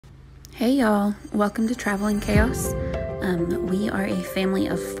Hey y'all, welcome to Traveling Chaos. We are a family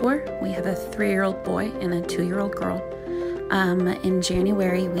of 4. We have a 3-year-old boy and a 2-year-old girl. In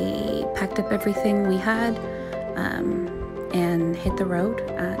January, we packed up everything we had and hit the road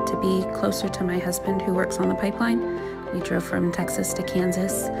to be closer to my husband who works on the pipeline. We drove from Texas to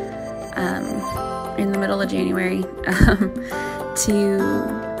Kansas in the middle of January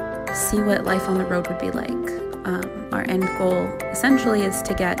to see what life on the road would be like. Our end goal essentially is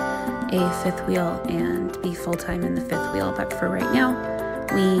to get a 5th wheel and be full-time in the 5th wheel, but for right now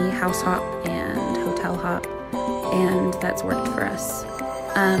we house hop and hotel hop, and that's worked for us.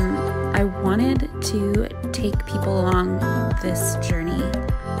 I wanted to take people along this journey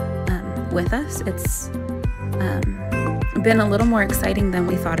with us. It's been a little more exciting than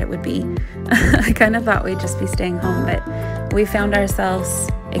we thought it would be. I kind of thought we'd just be staying home, but we found ourselves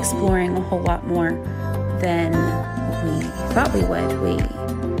exploring a whole lot more than we thought we would. We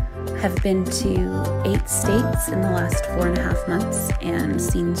have been to 8 states in the last 4.5 months and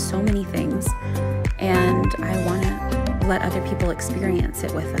seen so many things, and I want to let other people experience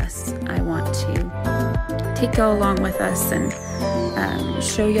it with us. I want to take y'all along with us and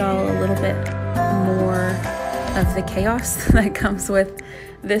show y'all a little bit more of the chaos that comes with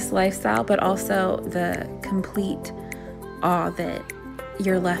this lifestyle, but also the complete awe that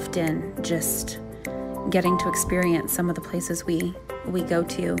you're left in just getting to experience some of the places we go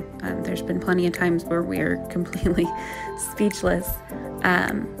to. There's been plenty of times where we're completely speechless,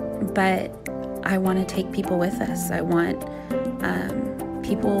 but I want to take people with us. I want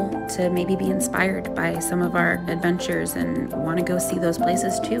people to maybe be inspired by some of our adventures and want to go see those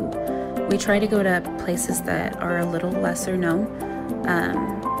places too. We try to go to places that are a little lesser known,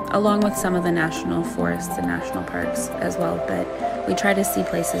 along with some of the national forests and national parks as well, but we try to see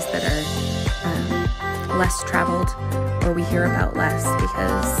places that are less traveled or we hear about less,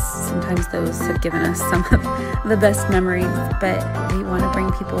 because sometimes those have given us some of the best memories, but we want to bring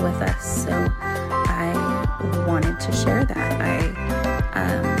people with us. So I wanted to share that. I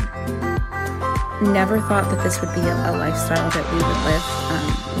never thought that this would be a lifestyle that we would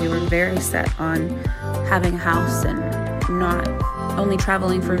live. We were very set on having a house and not only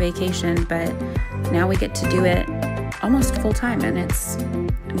traveling for vacation, but now we get to do it almost full time, and it's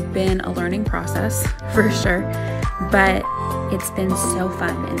been a learning process for sure, but it's been so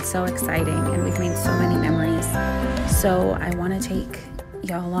fun and so exciting, and we've made so many memories. So I want to take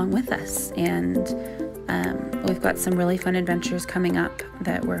y'all along with us, and we've got some really fun adventures coming up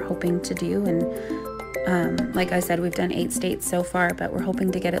that we're hoping to do. And like I said, we've done 8 states so far, but we're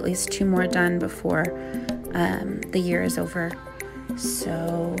hoping to get at least 2 more done before the year is over.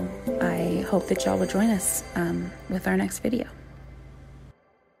 So I hope that y'all will join us with our next video.